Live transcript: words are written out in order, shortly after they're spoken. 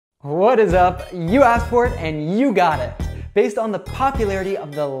What is up? You asked for it and you got it. Based on the popularity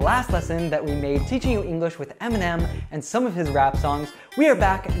of the last lesson that we made teaching you English with Eminem and some of his rap songs, we are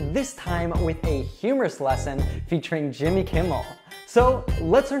back this time with a humorous lesson featuring Jimmy Kimmel. So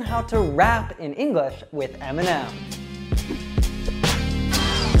let's learn how to rap in English with Eminem.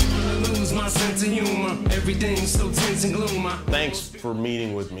 Thanks for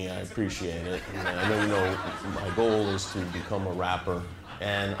meeting with me, I appreciate it. I know you know my goal is to become a rapper,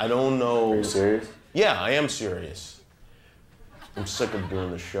 and I don't know... Are you serious? Yeah, I am serious. I'm sick of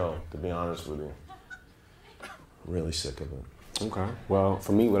doing the show, to be honest with you. Really sick of it. Okay. Well,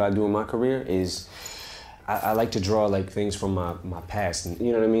 for me, what I do in my career is I like to draw like things from my past, and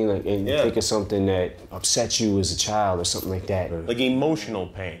you know what I mean? Like, and think of something that upset you as a child or something like that. Like emotional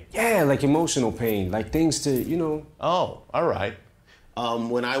pain. Yeah, like emotional pain, like things to, you know. Oh, all right.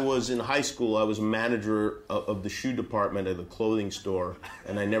 When I was in high school, I was a manager of the shoe department at a clothing store,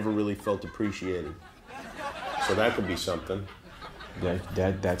 and I never really felt appreciated. So that could be something.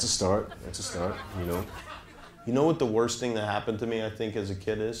 That's a start. That's a start, you know. You know what the worst thing that happened to me, I think, as a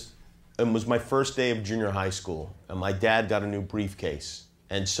kid is? It was my first day of junior high school, and my dad got a new briefcase.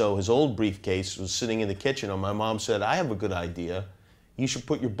 And so his old briefcase was sitting in the kitchen, and my mom said, I have a good idea. You should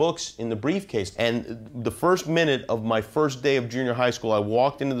put your books in the briefcase. And the first minute of my first day of junior high school, I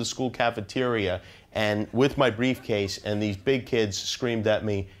walked into the school cafeteria and with my briefcase, and these big kids screamed at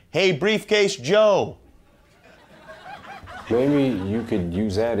me, "Hey, Briefcase Joe!" Maybe you could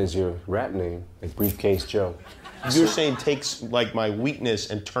use that as your rap name, like Briefcase Joe. You're saying takes like my weakness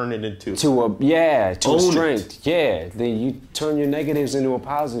and turn it into... To a strength. Yeah, then you turn your negatives into a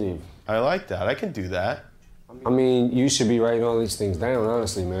positive. I like that. I can do that. I mean, you should be writing all these things down,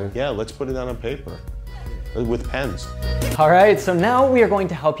 honestly, man. Yeah, let's put it down on paper with pens. Alright, so now we are going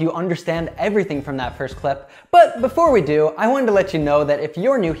to help you understand everything from that first clip. But before we do, I wanted to let you know that if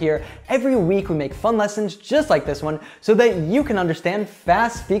you're new here, every week we make fun lessons just like this one so that you can understand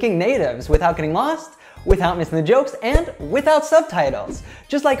fast-speaking natives without getting lost, without missing the jokes, and without subtitles.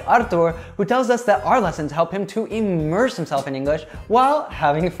 Just like Artur, who tells us that our lessons help him to immerse himself in English while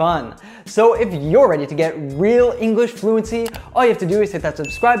having fun. So if you're ready to get real English fluency, all you have to do is hit that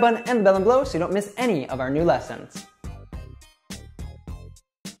subscribe button and the bell below so you don't miss any of our new lessons.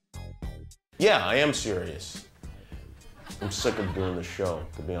 Yeah, I am serious. I'm sick of doing the show,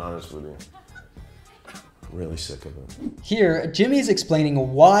 to be honest with you. Really sick of it. Here, Jimmy is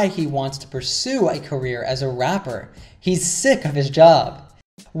explaining why he wants to pursue a career as a rapper. He's sick of his job.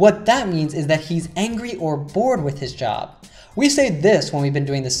 What that means is that he's angry or bored with his job. We say this when we've been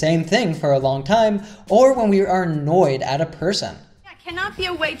doing the same thing for a long time, or when we are annoyed at a person. I cannot be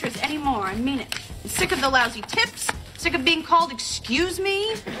a waitress anymore, I mean it. I'm sick of the lousy tips, sick of being called excuse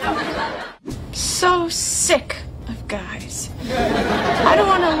me. So sick of guys. I don't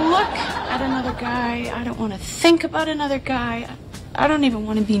want to look at another guy. I don't want to think about another guy. I don't even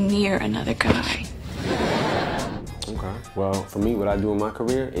want to be near another guy. Okay. Well, for me, what I do in my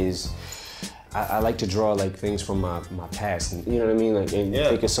career is I like to draw like things from my past, and you know what I mean? Like, and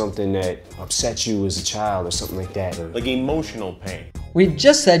think of something that upset you as a child or something like that. Like emotional pain. We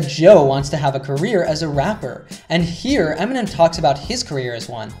just said Joe wants to have a career as a rapper, and here Eminem talks about his career as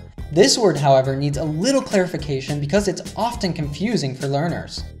one. This word, however, needs a little clarification because it's often confusing for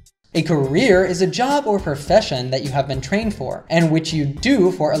learners. A career is a job or profession that you have been trained for, and which you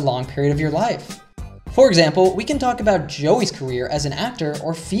do for a long period of your life. For example, we can talk about Joey's career as an actor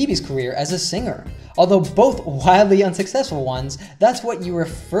or Phoebe's career as a singer. Although both wildly unsuccessful ones, that's what you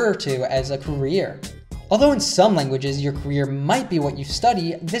refer to as a career. Although in some languages your career might be what you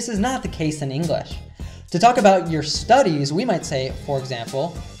study, this is not the case in English. To talk about your studies, we might say, for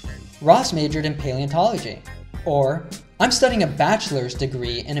example, Ross majored in paleontology, or I'm studying a bachelor's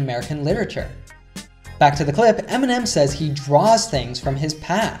degree in American literature. Back to the clip, Eminem says he draws things from his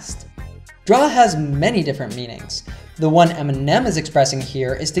past. Draw has many different meanings. The one Eminem is expressing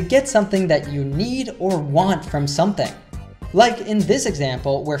here is to get something that you need or want from something. Like in this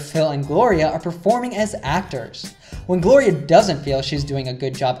example where Phil and Gloria are performing as actors. When Gloria doesn't feel she's doing a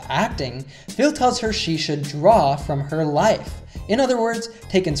good job acting, Phil tells her she should draw from her life. In other words,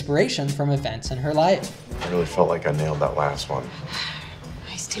 take inspiration from events in her life. I really felt like I nailed that last one.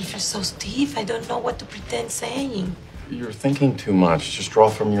 I still feel so stiff. I don't know what to pretend saying. You're thinking too much. Just draw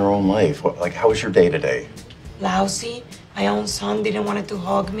from your own life. Like, how was your day today? Lousy. My own son didn't want to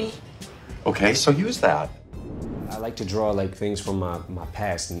hug me. Okay, so use that. I like to draw like things from my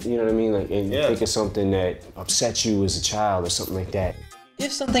past, and you know what I mean? Like, and think of something that upset you as a child or something like that.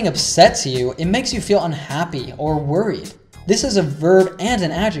 If something upsets you, it makes you feel unhappy or worried. This is a verb and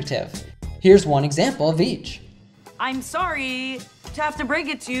an adjective. Here's one example of each. I'm sorry, to have to break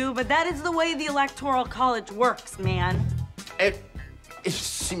it to you, but that is the way the Electoral College works, man. It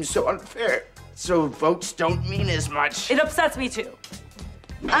seems so unfair. So votes don't mean as much. It upsets me too.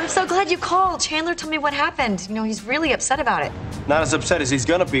 I'm so glad you called. Chandler told me what happened. You know, he's really upset about it. Not as upset as he's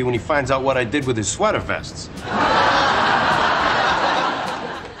gonna be when he finds out what I did with his sweater vests.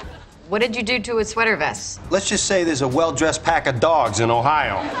 What did you do to his sweater vest? Let's just say there's a well-dressed pack of dogs in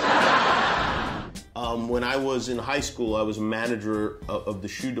Ohio. When I was in high school, I was a manager of the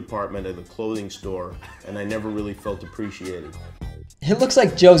shoe department at a clothing store, and I never really felt appreciated. It looks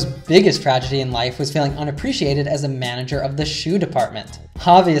like Joe's biggest tragedy in life was feeling unappreciated as a manager of the shoe department.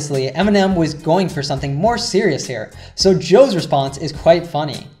 Obviously, Eminem was going for something more serious here, so Joe's response is quite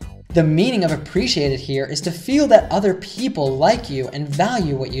funny. The meaning of appreciated here is to feel that other people like you and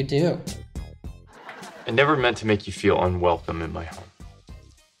value what you do. I never meant to make you feel unwelcome in my home.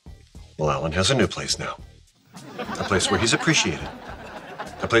 Well, Alan has a new place now. A place where he's appreciated.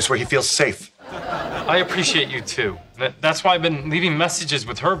 A place where he feels safe. I appreciate you too. That's why I've been leaving messages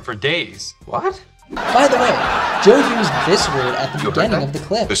with Herb for days. What? By the way, Joe used this word at the beginning of the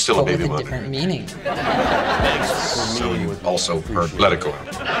clip, There's still a but baby with a mother. different meaning. So you also heard, let it go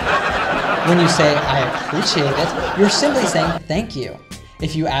out. When you say, I appreciate it, you're simply saying thank you.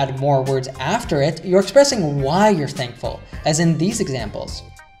 If you add more words after it, you're expressing why you're thankful, as in these examples.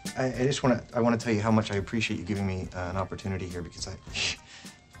 I want to tell you how much I appreciate you giving me an opportunity here, because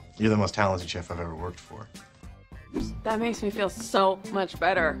you're the most talented chef I've ever worked for. That makes me feel so much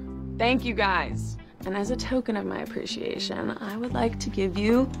better. Thank you guys. And as a token of my appreciation, I would like to give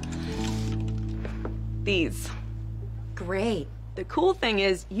you these. Great. The cool thing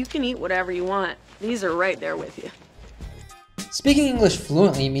is you can eat whatever you want. These are right there with you. Speaking English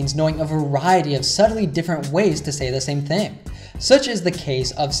fluently means knowing a variety of subtly different ways to say the same thing. Such is the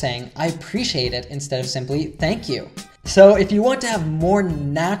case of saying I appreciate it instead of simply thank you. So if you want to have more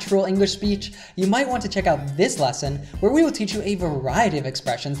natural English speech, you might want to check out this lesson where we will teach you a variety of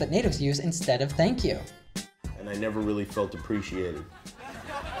expressions that natives use instead of thank you. And I never really felt appreciated.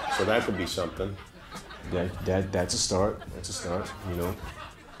 So that could be something. That's a start. That's a start, you know.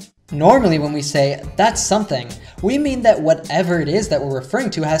 Normally when we say that's something, we mean that whatever it is that we're referring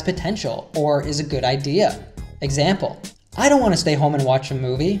to has potential or is a good idea. Example, I don't want to stay home and watch a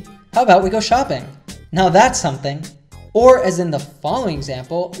movie. How about we go shopping? Now that's something. Or as in the following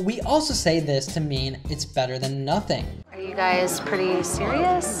example, we also say this to mean it's better than nothing. Are you guys pretty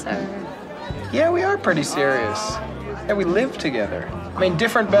serious, or? Yeah, we are pretty serious. And we live together. I mean,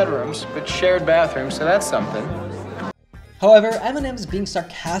 different bedrooms, but shared bathrooms, so that's something. However, Eminem's being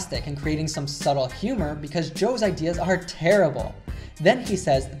sarcastic and creating some subtle humor because Joe's ideas are terrible. Then he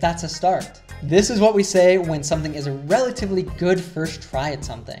says that's a start. This is what we say when something is a relatively good first try at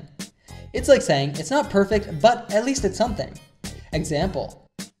something. It's like saying it's not perfect, but at least it's something. Example,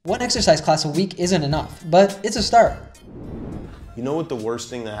 one exercise class a week isn't enough, but it's a start. You know what the worst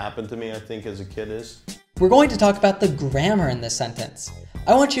thing that happened to me, I think, as a kid is? We're going to talk about the grammar in this sentence.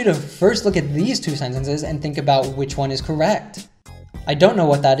 I want you to first look at these two sentences and think about which one is correct. I don't know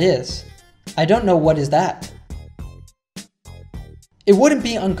what that is. I don't know what is that. It wouldn't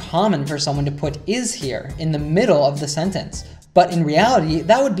be uncommon for someone to put is here in the middle of the sentence, but in reality,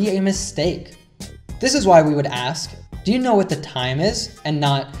 that would be a mistake. This is why we would ask, do you know what the time is? And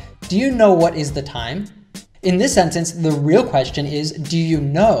not, do you know what is the time? In this sentence, the real question is, do you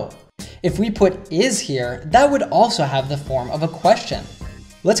know? If we put is here, that would also have the form of a question.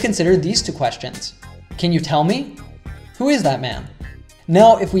 Let's consider these two questions. Can you tell me? Who is that man?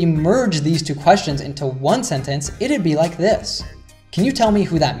 Now, if we merge these two questions into one sentence, it'd be like this. Can you tell me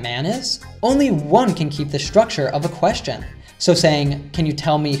who that man is? Only one can keep the structure of a question. So saying, can you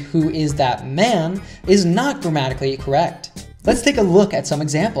tell me who is that man, is not grammatically correct. Let's take a look at some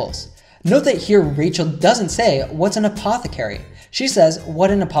examples. Note that here Rachel doesn't say, what's an apothecary? She says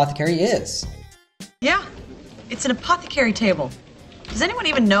what an apothecary is. Yeah, it's an apothecary table. Does anyone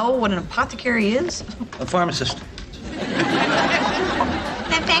even know what an apothecary is? A pharmacist.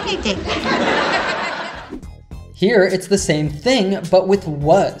 Here it's the same thing, but with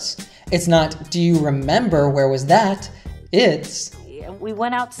was. It's not, do you remember where was that? It's... We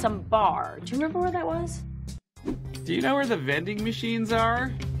went out to some bar. Do you remember where that was? Do you know where the vending machines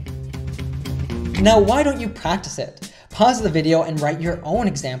are? Now why don't you practice it? Pause the video and write your own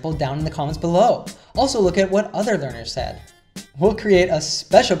example down in the comments below. Also look at what other learners said. We'll create a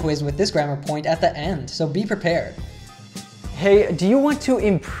special quiz with this grammar point at the end, so be prepared. Hey, do you want to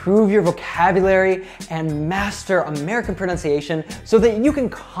improve your vocabulary and master American pronunciation so that you can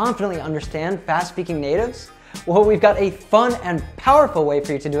confidently understand fast-speaking natives? Well, we've got a fun and powerful way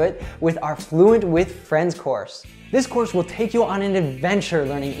for you to do it with our Fluent with Friends course. This course will take you on an adventure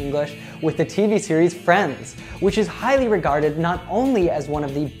learning English with the TV series Friends, which is highly regarded not only as one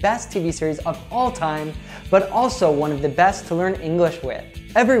of the best TV series of all time, but also one of the best to learn English with.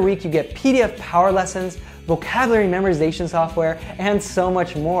 Every week you get PDF power lessons, vocabulary memorization software, and so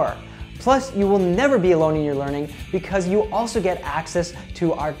much more. Plus, you will never be alone in your learning because you also get access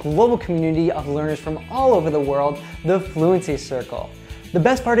to our global community of learners from all over the world, the Fluency Circle. The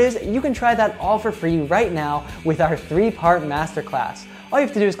best part is you can try that all for free right now with our 3-part masterclass. All you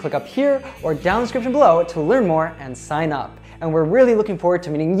have to do is click up here or down in the description below to learn more and sign up. And we're really looking forward to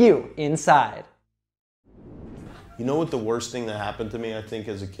meeting you inside. You know what the worst thing that happened to me, I think,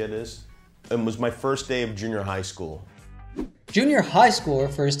 as a kid is? It was my first day of junior high school. Junior high school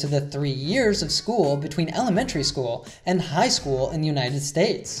refers to the 3 years of school between elementary school and high school in the United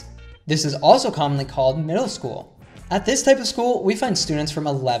States. This is also commonly called middle school. At this type of school, we find students from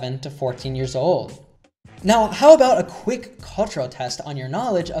 11 to 14 years old. Now, how about a quick cultural test on your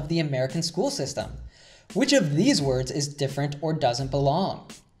knowledge of the American school system? Which of these words is different or doesn't belong?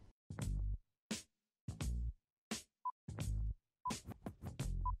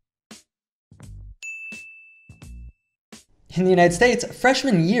 In the United States,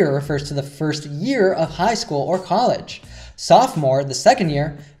 freshman year refers to the first year of high school or college, sophomore the second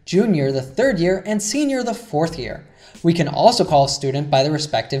year, junior the third year, and senior the fourth year. We can also call a student by their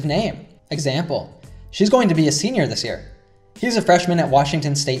respective name. Example, she's going to be a senior this year. He's a freshman at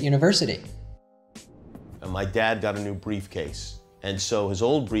Washington State University. And my dad got a new briefcase. And so his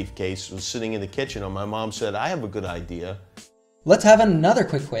old briefcase was sitting in the kitchen, and my mom said, I have a good idea. Let's have another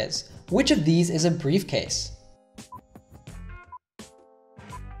quick quiz. Which of these is a briefcase?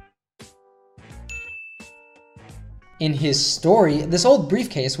 In his story, this old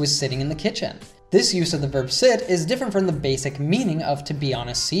briefcase was sitting in the kitchen. This use of the verb sit is different from the basic meaning of to be on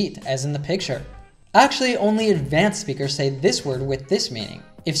a seat, as in the picture. Actually, only advanced speakers say this word with this meaning.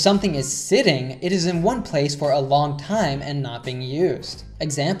 If something is sitting, it is in one place for a long time and not being used.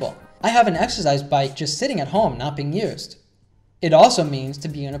 Example, I have an exercise bike just sitting at home, not being used. It also means to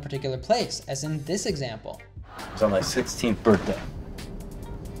be in a particular place, as in this example. It's on my 16th birthday.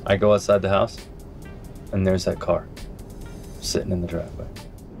 I go outside the house, and there's that car, sitting in the driveway.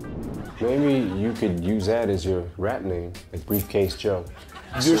 Maybe you could use that as your rap name, like Briefcase Joe.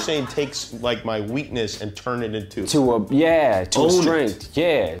 You're saying takes like my weakness and turn it into... To a strength,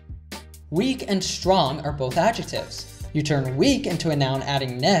 yeah. Weak and strong are both adjectives. You turn weak into a noun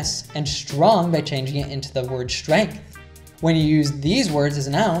adding ness, and strong by changing it into the word strength. When you use these words as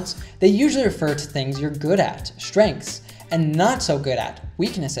nouns, they usually refer to things you're good at, strengths, and not so good at,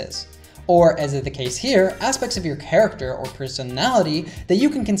 weaknesses. Or, as is the case here, aspects of your character or personality that you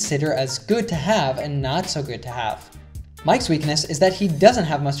can consider as good to have and not so good to have. Mike's weakness is that he doesn't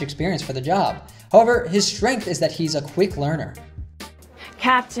have much experience for the job. However, his strength is that he's a quick learner.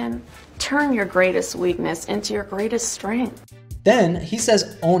 Captain, turn your greatest weakness into your greatest strength. Then he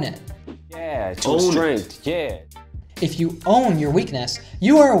says own it. Yeah, to strength, yeah. If you own your weakness,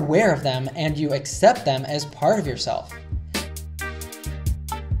 you are aware of them and you accept them as part of yourself.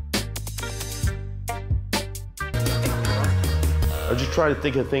 I just try to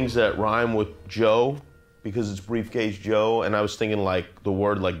think of things that rhyme with Joe, because it's Briefcase Joe, and I was thinking like the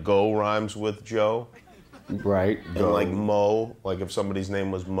word like go rhymes with Joe. Right. And like Mo, like if somebody's name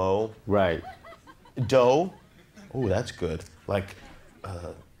was Mo. Right. Dough. Oh, that's good. Like,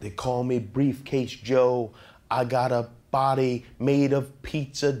 they call me Briefcase Joe. I got a body made of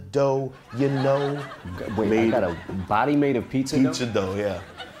pizza dough, you know. Wait, I got a body made of pizza dough? Pizza dough, yeah.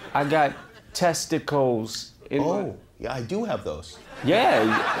 I got testicles in my... Yeah, I do have those. Yeah.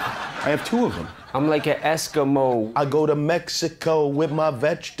 I have 2 of them. I'm like an Eskimo. I go to Mexico with my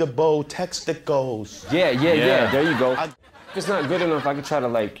vegetable testicles. Yeah. There you go. If it's not good enough, I could try to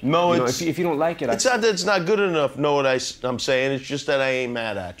like. No, if you don't like it, it's not that it's not good enough. Know what I'm saying? It's just that I ain't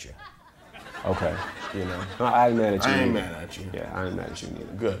mad at you. Okay. You know. No, I ain't mad at you. I ain't mad at you. Yeah, I ain't mad at you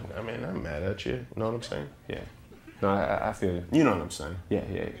neither. Good. I mean, I'm mad at you. You know what I'm saying? Yeah. No, I feel you. You know what I'm saying? Yeah.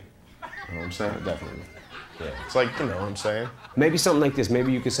 You know what I'm saying? Definitely. Yeah. It's like, you know what I'm saying? Maybe something like this.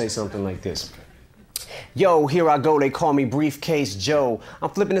 Maybe you could say something like this. Yo, here I go, they call me Briefcase Joe.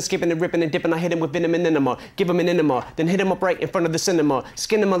 I'm flipping and skipping and ripping and dipping. I hit him with venom and enema, give him an enema, then hit him up right in front of the cinema.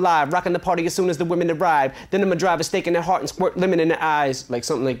 Skin him alive, rocking the party as soon as the women arrive. Then I'ma drive a stake in their heart and squirt lemon in their eyes. Like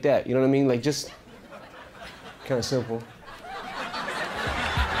something like that, you know what I mean? Like just kind of simple.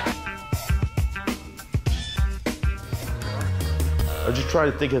 I just try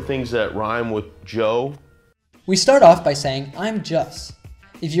to think of things that rhyme with Joe. We start off by saying, I'm just.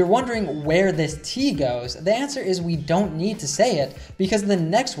 If you're wondering where this T goes, the answer is we don't need to say it because the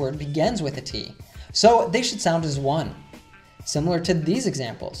next word begins with a T. so they should sound as one. Similar to these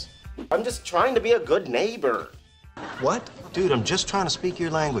examples. I'm just trying to be a good neighbor. What? Dude, I'm just trying to speak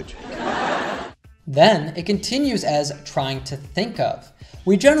your language. Then it continues as trying to think of.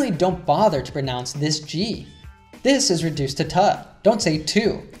 We generally don't bother to pronounce this G. This is reduced to t. Don't say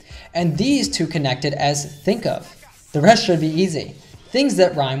to. And these two connected as think of. The rest should be easy. Things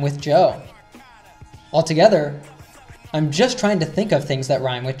that rhyme with Joe. Altogether, I'm just trying to think of things that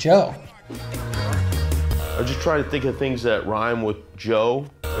rhyme with Joe. I'm just trying to think of things that rhyme with Joe.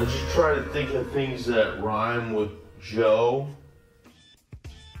 I'm just trying to think of things that rhyme with Joe.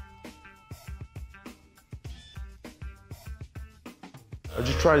 I'm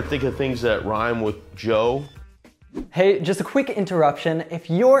just trying to think of things that rhyme with Joe. Hey, just a quick interruption. If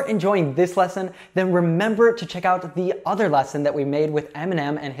you're enjoying this lesson, then remember to check out the other lesson that we made with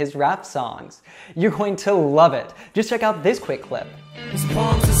Eminem and his rap songs. You're going to love it. Just check out this quick clip. His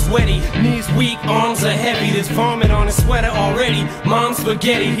palms are sweaty, knees weak, arms are heavy. There's vomit on his sweater already. Mom's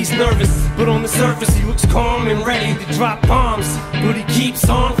spaghetti, he's nervous, but on the surface he looks calm and ready to drop bombs. But he keeps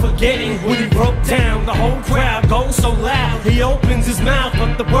on forgetting what he wrote down. The whole crowd goes so loud. He opens his mouth,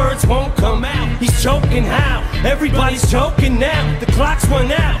 but the words won't come out. He's choking how? Everybody's choking now. The clock's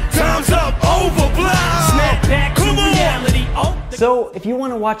run out. Time's up, over, blah. Snap back to reality. So if you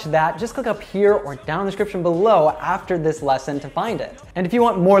want to watch that, just click up here or down in the description below after this lesson to find it. And if you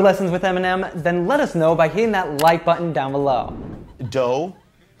want more lessons with Eminem, then let us know by hitting that like button down below. Dough.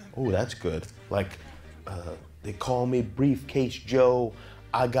 Oh, that's good. Like, they call me Briefcase Joe.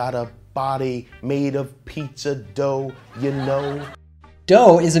 I got a body made of pizza dough, you know.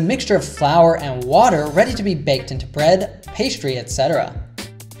 Dough is a mixture of flour and water ready to be baked into bread, pastry, etc.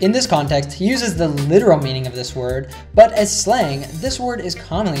 In this context, he uses the literal meaning of this word, but as slang, this word is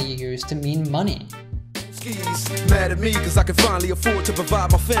commonly used to mean money. Mad at me cause I can finally afford to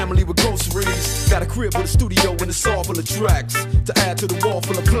provide my family with groceries. Got a crib with a studio and it's all full of tracks to add to the wall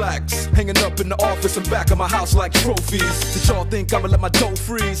full of plaques, hanging up in the office and back of my house like trophies. Did y'all think I'ma let my dough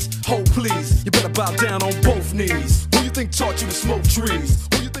freeze? Hold please, you better bow down on both knees. Who you think taught you to smoke trees?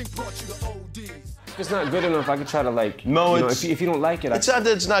 Who you think brought you to ODs? If it's not good enough, I can try to like, no, you know, if you don't like it, it's not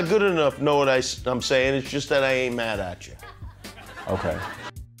that it's not good enough, know what I'm saying, it's just that I ain't mad at you. Okay.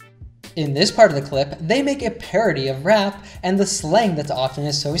 In this part of the clip, they make a parody of rap and the slang that's often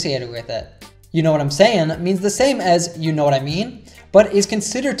associated with it. You know what I'm saying means the same as you know what I mean, but is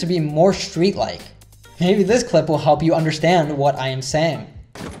considered to be more street-like. Maybe this clip will help you understand what I am saying.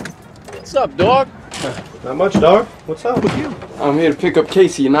 What's up, dog? Not much, dog. What's up with you? I'm here to pick up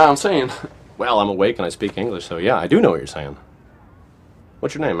Casey, you know what I'm saying? Well, I'm awake and I speak English, so yeah, I do know what you're saying.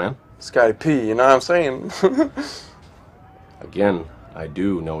 What's your name, man? Scotty P, you know what I'm saying? Again, I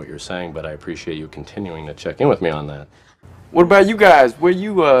do know what you're saying, but I appreciate you continuing to check in with me on that. What about you guys? Where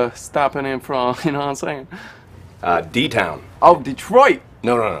you stopping in from, you know what I'm saying? D-Town. Oh, Detroit.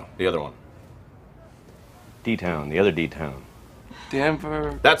 No, the other one. D-Town, the other D-Town.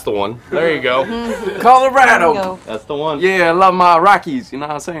 Denver. That's the one. There you go. Colorado. That's the one. Yeah, I love my Rockies, you know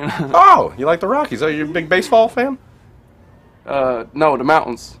what I'm saying? Oh, you like the Rockies? Are you a big baseball fan? No, the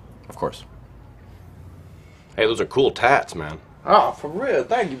mountains. Of course. Hey, those are cool tats, man. Oh, for real.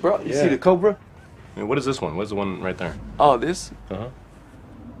 Thank you, bro. You see the Cobra? Hey, what is this one? What's the one right there? Oh, this? Uh-huh.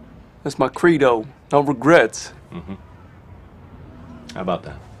 That's my credo. No regrets. Mm-hmm. How about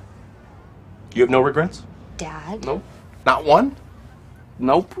that? You have no regrets? Dad? Nope. Not one?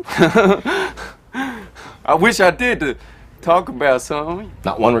 Nope. I wish I did to talk about something.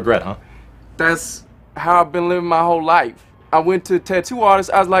 Not one regret, huh? That's how I've been living my whole life. I went to a tattoo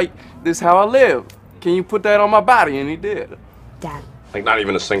artist. I was like, this is how I live. Can you put that on my body? And he did. Dad. Like not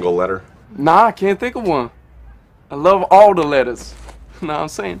even a single letter? Nah, I can't think of one. I love all the letters. You know what I'm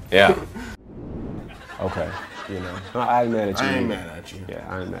saying? Yeah. Okay. You know, I ain't mad at you. I ain't mad at you. Yeah,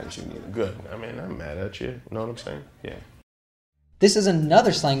 I ain't mad at you neither. Good. I mean, I'm mad at you. You know what I'm saying? Yeah. This is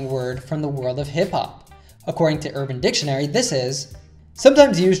another slang word from the world of hip-hop. According to Urban Dictionary, this is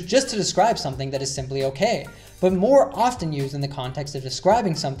sometimes used just to describe something that is simply okay, but more often used in the context of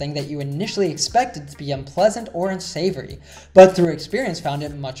describing something that you initially expected to be unpleasant or unsavory, but through experience found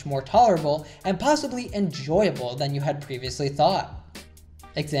it much more tolerable and possibly enjoyable than you had previously thought.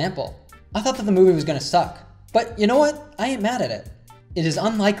 Example: I thought that the movie was gonna suck, but you know what? I ain't mad at it. It is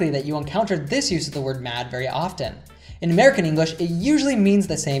unlikely that you encounter this use of the word mad very often. In American English, it usually means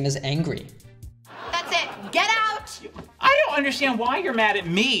the same as angry. That's it. Get out! I don't understand why you're mad at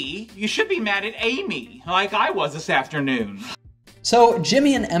me. You should be mad at Amy, like I was this afternoon. So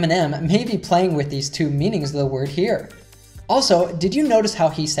Jimmy and Eminem may be playing with these two meanings of the word here. Also, did you notice how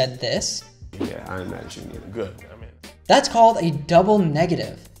he said this? Yeah, I ain't mad at you neither. Good. I mean, that's called a double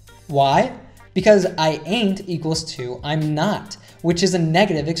negative. Why? because I ain't equals to I'm not, which is a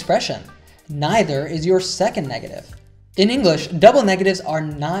negative expression. Neither is your second negative. In English, double negatives are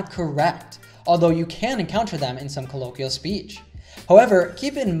not correct, although you can encounter them in some colloquial speech. However,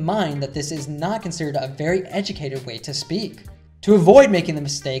 keep in mind that this is not considered a very educated way to speak. To avoid making the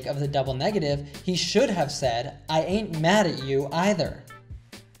mistake of the double negative, he should have said, I ain't mad at you either.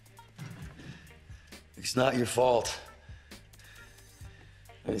 It's not your fault.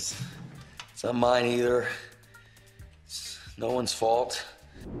 It's not mine either. It's no one's fault.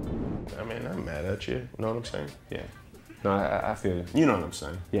 I mean, I'm mad at you. You know what I'm saying? Yeah. No, I feel you. You know what I'm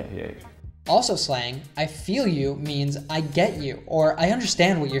saying? Yeah. Also slang, I feel you means I get you, or I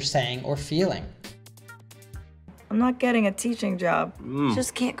understand what you're saying or feeling. I'm not getting a teaching job.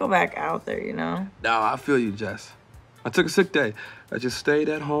 Just can't go back out there, you know? No, I feel you, Jess. I took a sick day. I just stayed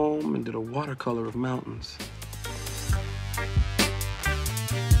at home and did a watercolor of mountains.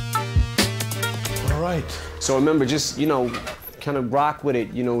 All right. So remember, just, kind of rock with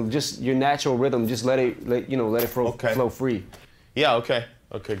it, just your natural rhythm, just let it flow free. Yeah, okay.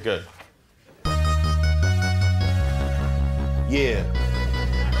 Okay, good. Yeah.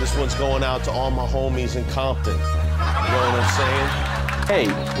 This one's going out to all my homies in Compton. You know what I'm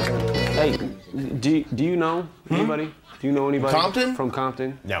saying? Hey, do you know anybody? Do you know anybody? Compton? From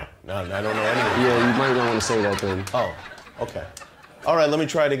Compton? No, I don't know anyone. Yeah, you might not want to say that then. Oh, okay. All right, let me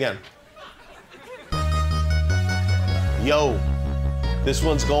try it again. Yo, this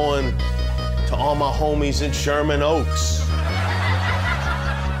one's going to all my homies in Sherman Oaks.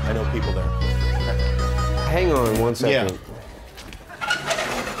 I know people there. Hang on one second. Yeah.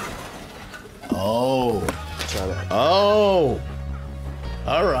 Oh. Try that. Oh.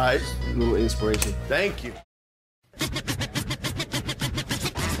 All right. A little inspiration. Thank you.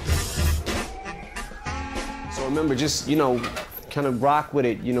 So remember, just, kind of rock with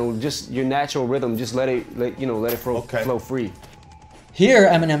it, just your natural rhythm, just let it flow free. Here,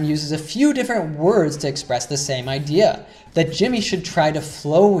 Eminem uses a few different words to express the same idea, that Jimmy should try to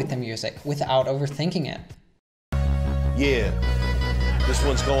flow with the music without overthinking it. Yeah, this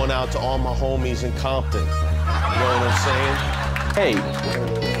one's going out to all my homies in Compton. You know what I'm saying?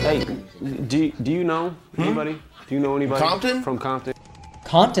 Hey, do you know anybody? Do you know anybody? Compton? From Compton?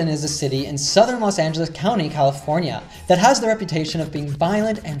 Compton is a city in southern Los Angeles County, California, that has the reputation of being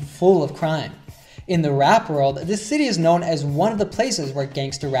violent and full of crime. In the rap world, this city is known as one of the places where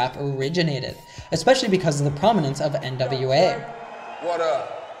gangster rap originated, especially because of the prominence of NWA. What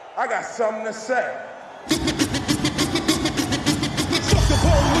up? I got something to say. Fuck the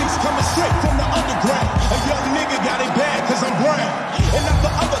police coming straight from the underground. A young nigga got it bad cause I'm brown. And not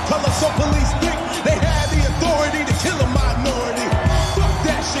the other color, so police think they have the authority to kill a minority. Fuck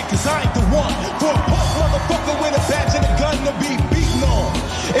that shit cause I ain't the one for a punk motherfucker with a badge and a gun to be beaten on.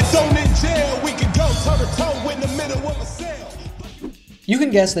 It's on in jail, we can go toe to toe in the middle of a cell. You can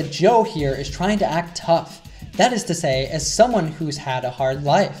guess that Joe here is trying to act tough. That is to say, as someone who's had a hard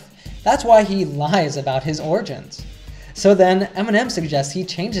life. That's why he lies about his origins. So then, Eminem suggests he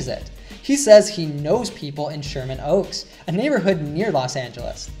changes it. He says he knows people in Sherman Oaks, a neighborhood near Los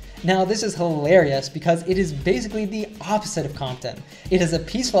Angeles. Now this is hilarious because it is basically the opposite of Compton. It is a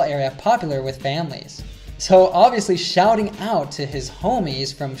peaceful area popular with families. So obviously shouting out to his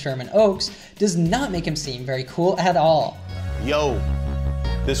homies from Sherman Oaks does not make him seem very cool at all. Yo,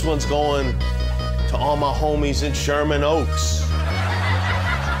 this one's going to all my homies in Sherman Oaks.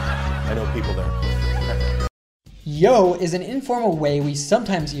 I know people there. Yo is an informal way we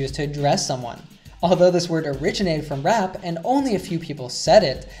sometimes use to address someone. Although this word originated from rap and only a few people said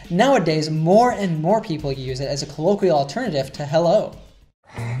it, nowadays more and more people use it as a colloquial alternative to hello.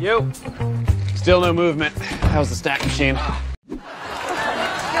 Yo. Still no movement. How's the stack machine? Yo,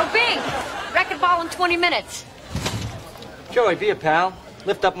 Big! Racquetball in 20 minutes. Joey, be a pal.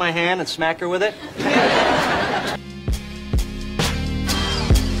 Lift up my hand and smack her with it.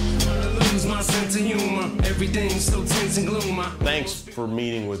 Thanks for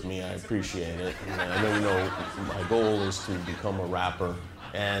meeting with me. I appreciate it. I know you know my goal is to become a rapper,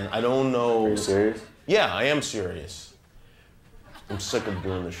 and I don't know. Are you serious? Yeah, I am serious. I'm sick of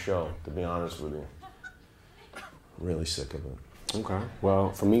doing the show, to be honest with you. Really sick of it. Okay.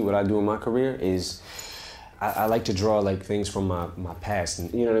 Well, for me, what I do in my career is I like to draw like things from my past,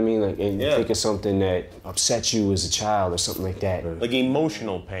 and you know what I mean, and think of something that upset you as a child or something like that. Like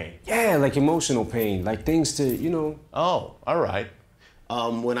emotional pain. Yeah, like emotional pain, like things to Oh, all right.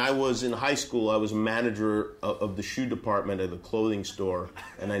 When I was in high school, I was a manager of the shoe department at a clothing store,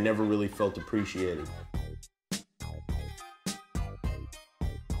 and I never really felt appreciated.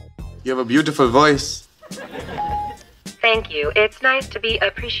 You have a beautiful voice. Thank you. It's nice to be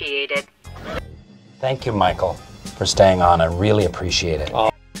appreciated. Thank you, Michael, for staying on. I really appreciate it.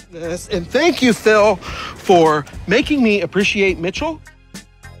 Yes, and thank you, Phil, for making me appreciate Mitchell.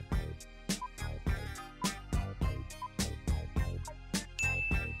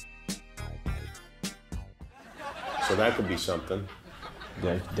 So that could be something.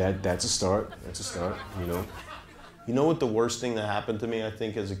 That's a start. That's a start, you know. You know what the worst thing that happened to me, I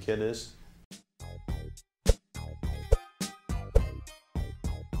think, as a kid is?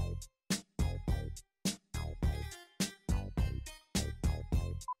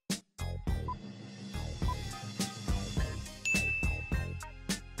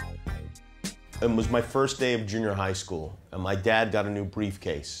 It was my first day of junior high school, and my dad got a new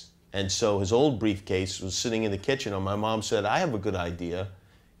briefcase. And so his old briefcase was sitting in the kitchen, and my mom said, I have a good idea.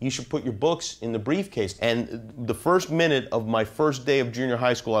 You should put your books in the briefcase. And the first minute of my first day of junior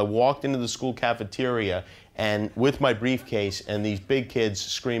high school, I walked into the school cafeteria and with my briefcase, and these big kids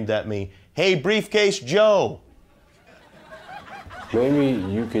screamed at me, "Hey, Briefcase Joe!" Maybe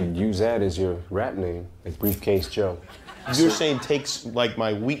you could use that as your rap name, like Briefcase Joe. You're saying takes like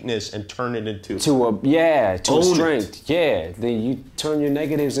my weakness and turn it into... To a strength. Yeah, then you turn your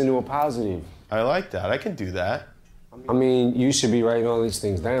negatives into a positive. I like that. I can do that. I mean, you should be writing all these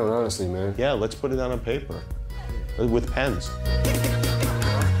things down, honestly, man. Yeah, let's put it down on paper with pens.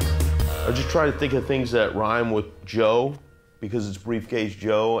 I just try to think of things that rhyme with Joe because it's Briefcase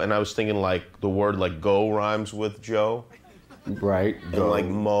Joe, and I was thinking like the word like go rhymes with Joe. Right. And like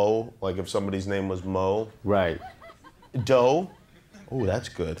Mo, like if somebody's name was Mo. Right. Dough. Oh, that's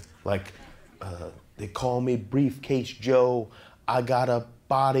good. Like, they call me Briefcase Joe. I got a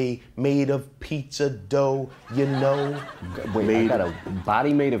body made of pizza dough, you know. Wait, I got a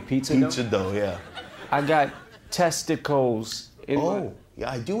body made of pizza dough? Pizza dough, yeah. I got testicles in my...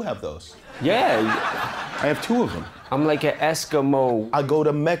 Yeah, I do have those. Yeah. I have 2 of them. I'm like an Eskimo. I go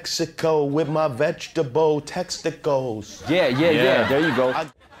to Mexico with my vegetable testicles. Yeah. There you go.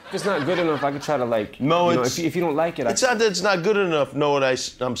 If it's not good enough, I could try to like. No, you know, if you don't like it, it's not that it's not good enough. Know what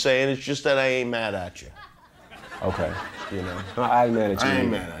I'm saying? It's just that I ain't mad at you. Okay. You know. No, I ain't mad at you. I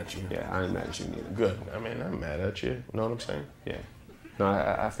ain't mad at you. Yeah, I ain't mad at you neither. Good. I mean, I'm mad at you. You know what I'm saying? Yeah. No,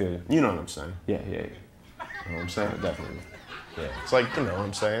 I feel you. You know what I'm saying? Yeah. You know what I'm saying? Definitely. Yeah. It's like, you know what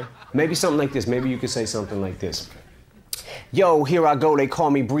I'm saying? Maybe something like this. Maybe you could say something like this. Yo, here I go, they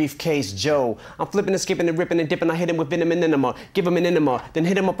call me Briefcase Joe. I'm flipping and skipping and ripping and dipping. I hit him with venom and enema, give him an enema, then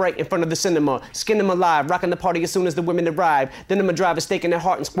hit him up right in front of the cinema. Skin him alive, rocking the party as soon as the women arrive. Then I'ma drive a stake in their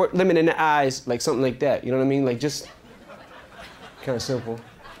heart and squirt lemon in their eyes. Like something like that, you know what I mean? Like just kind of simple.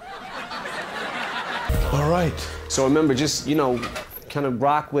 All right. So remember, just, you know, kind of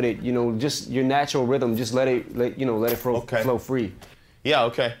rock with it, you know, just your natural rhythm, just let it flow free. Yeah,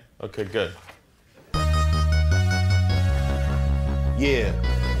 okay. Okay, good. Yeah,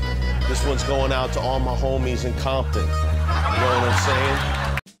 this one's going out to all my homies in Compton. You know what I'm saying?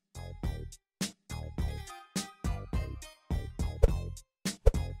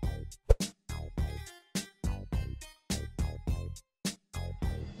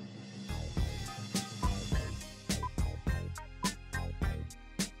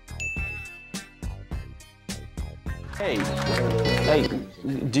 Hey,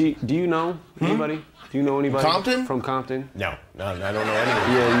 do you know anybody? Do you know anybody? Compton? From Compton? No, I don't know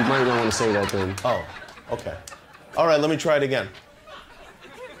anyone. Yeah, you might not want to say that then. Oh, okay. All right, let me try it again.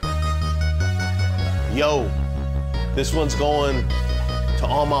 Yo, this one's going to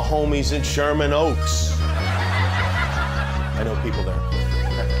all my homies in Sherman Oaks. I know people there.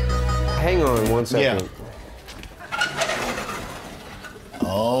 Hang on 1 second. Yeah.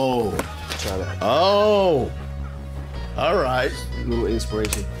 Oh. Try that. Oh. All right. A little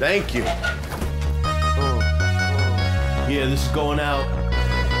inspiration. Thank you. Yeah, this is going out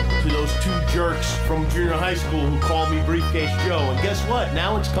to those 2 jerks from junior high school who called me Briefcase Joe. And guess what?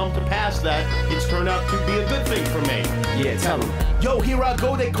 Now it's come to pass that it's turned out to be a good thing for me. Yeah, tell them. Yo, here I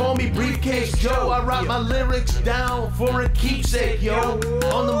go, they call me Briefcase Joe. I write my lyrics down for a keepsake, yo.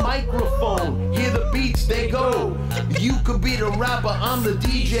 On the microphone, hear the beats, they go. You could be the rapper, I'm the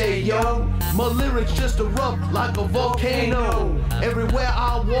DJ, yo. My lyrics just erupt like a volcano. Everywhere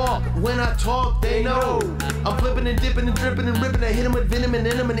I walk, when I talk, they know. I'm flipping and dipping and dripping and ripping. I hit him with venom and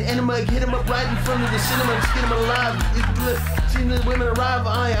enema and enema. Hit him up right in front of the cinema and skin him alive. Seeing the women arrive,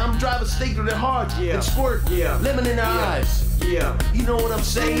 I'm driving stake through their hearts and squirt lemon in their eyes. Yeah, you know what I'm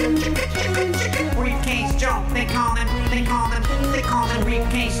saying? Briefcase Joe, they call him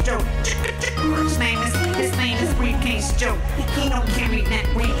Briefcase Joe. His name is Briefcase Joe. He don't carry that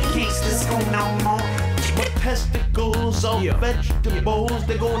briefcase to school no more. My testicles sell vegetables.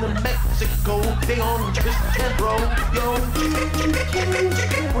 They going to Mexico. They on Christian Road, yo.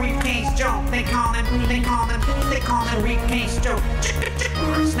 Briefcase Joe, they call him Briefcase Joe.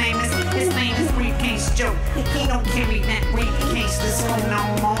 His name is Briefcase Joe. He don't carry that briefcase this home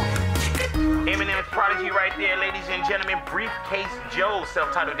no more. Eminem's prodigy right there, ladies and gentlemen. Briefcase Joe,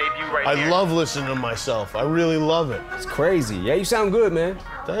 self-titled debut right there. I love listening to myself. I really love it. It's crazy. Yeah, you sound good, man.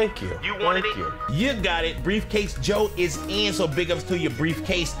 Thank you. You wanted it? You got it. Briefcase Joe is in, so big ups to your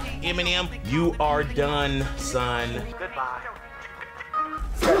briefcase. Eminem, you are done, son. Goodbye.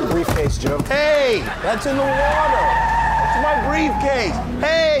 Briefcase Joe. Hey, that's in the water. That's my briefcase.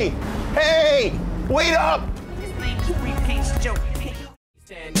 Hey, wait up. His name is Briefcase Joe.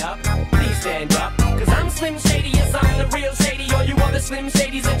 Stand up, please stand up. Cause I'm Slim Shady, yes, I'm the real Shady. All you other Slim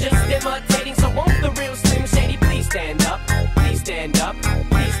Shadys are just imitating. So won't the real Slim Shady please stand up? Please stand up,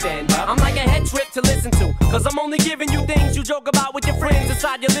 please stand up. I'm like a head trip to listen to. Cause I'm only giving you things you joke about with your friends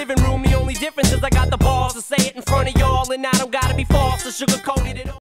inside your living room. The only difference is I got the balls to say it in front of y'all. And I don't gotta be false or sugarcoat